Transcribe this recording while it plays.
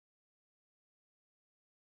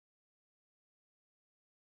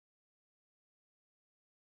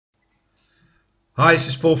Hi, this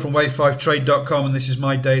is Paul from Wave5trade.com, and this is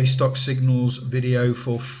my daily stock signals video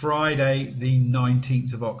for Friday the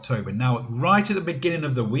 19th of October. Now, right at the beginning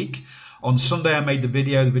of the week, on Sunday I made the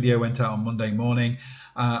video went out on Monday morning.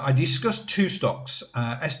 I discussed two stocks,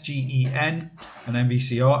 SGEN and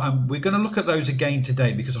NVCR, and we're going to look at those again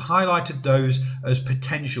today because I highlighted those as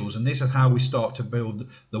potentials, and this is how we start to build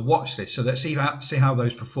the watch list. So let's see how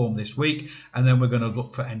those perform this week, and then we're going to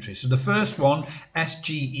look for entries. So the first one,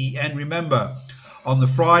 SGEN, remember, on the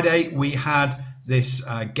Friday we had this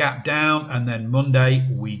gap down, and then Monday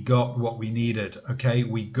we got what we needed. Okay,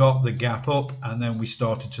 we got the gap up and then we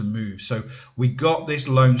started to move. So we got this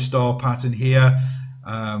Lone Star pattern here,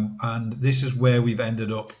 and this is where we've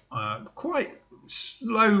ended up. Quite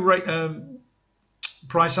slow rate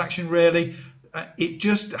price action really. It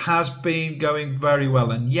just has been going very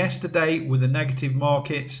well, and yesterday with the negative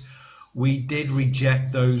markets we did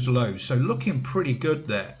reject those lows, so looking pretty good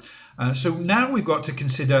there. So now we've got to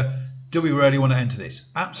consider, do we really want to enter this?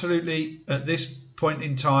 Absolutely. At this point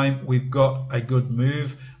in time, we've got a good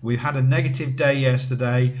move. We had a negative day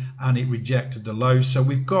yesterday and it rejected the lows. So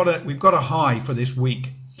we've got a high for this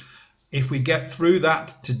week. If we get through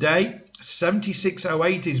that today,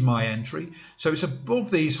 76.08 is my entry. So it's above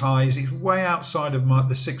these highs. It's way outside of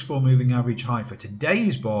the 6-4 moving average high for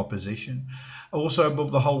today's bar position. Also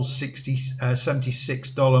above the whole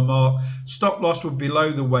 $76 mark. Stop loss would be below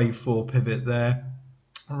the wave 4 pivot there,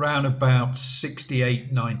 around about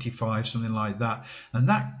 68.95, something like that. And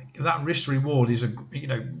that risk reward is to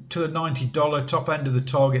the $90 top end of the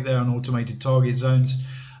target there on automated target zones.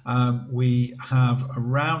 We have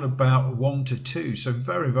around about 1 to 2, so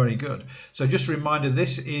very good. So just a reminder,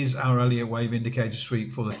 this is our Elliott Wave indicator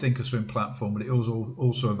suite for the Thinkorswim platform, but it is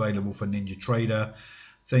also available for Ninja Trader,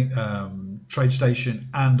 TradeStation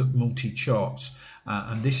and multi-charts.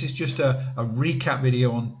 And this is just a recap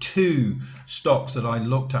video on two stocks that I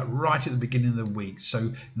looked at right at the beginning of the week.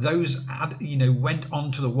 So those went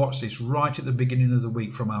onto the watch list right at the beginning of the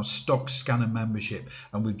week from our stock scanner membership,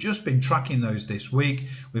 and we've just been tracking those this week.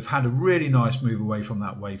 We've had a really nice move away from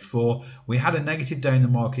that wave 4. We had a negative day in the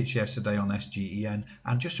markets yesterday on SGEN,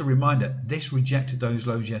 and just a reminder, this rejected those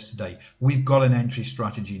lows yesterday. We've got an entry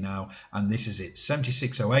strategy now, and this is it,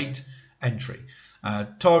 76.08 entry.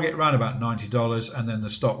 Target around about $90, and then the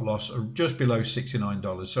stop loss just below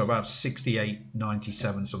 $69, so about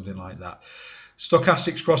 68.97, something like that.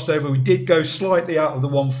 Stochastics crossed over. We did go slightly out of the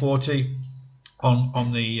 140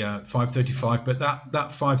 on the 535, but that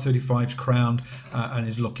 535's crowned and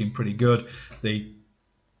is looking pretty good. The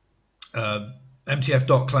MTF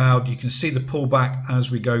dot cloud, you can see the pullback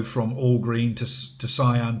as we go from all green to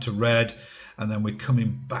cyan to red, and then we're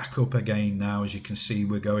coming back up again now. As you can see,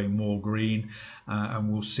 we're going more green,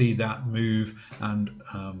 and we'll see that move. And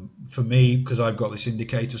for me, because I've got this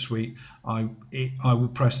indicator suite, I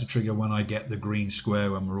would press the trigger when I get the green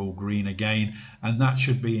square, when we're all green again, and that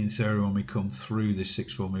should be in theory when we come through this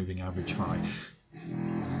 6-4 moving average high.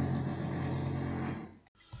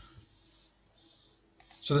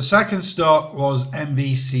 So the second stock was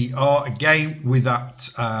NVCR, again with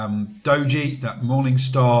that doji, that morning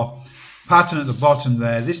star pattern at the bottom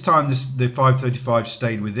there. This time the 535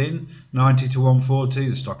 stayed within 90 to 140.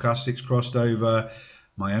 The stochastics crossed over.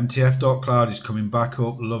 My MTF dot cloud is coming back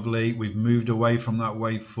up, lovely. We've moved away from that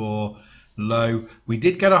wave 4 low. We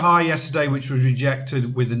did get a high yesterday which was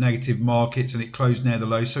rejected with the negative markets, and it closed near the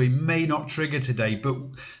low, so it may not trigger today, but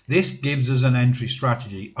this gives us an entry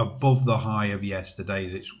strategy above the high of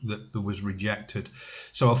yesterday that was rejected.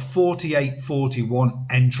 So a 48.41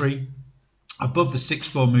 entry above the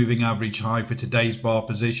 6-4 moving average high for today's bar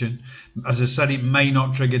position. As I said, it may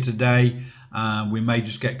not trigger today. We may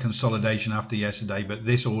just get consolidation after yesterday, but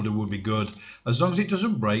this order will be good as long as it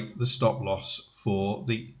doesn't break the stop loss for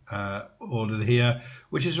the order here,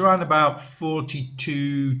 which is around about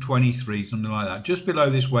 42.23, something like that, just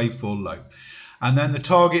below this wave 4 low. And then the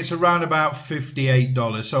target's around about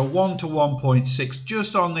 $58, so 1 to 1.6,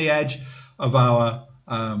 just on the edge of our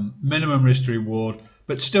minimum risk to reward,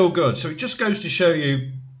 but still good. So it just goes to show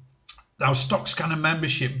you our stock scanner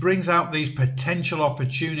membership brings out these potential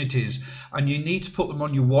opportunities, and you need to put them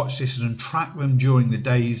on your watch list and track them during the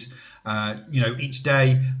days, each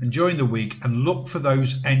day and during the week, and look for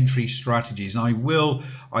those entry strategies. And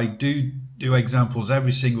I do examples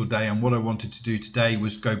every single day, and what I wanted to do today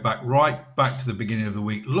was go right back to the beginning of the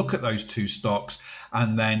week, look at those two stocks,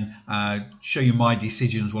 and then show you my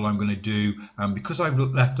decisions, what I'm going to do. Because I've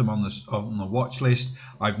left them on the watch list,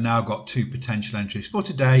 I've now got two potential entries for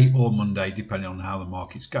today or Monday, depending on how the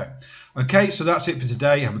markets go. Okay, so that's it for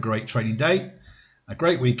today. Have a great trading day, a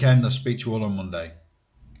great weekend. I'll speak to you all on Monday.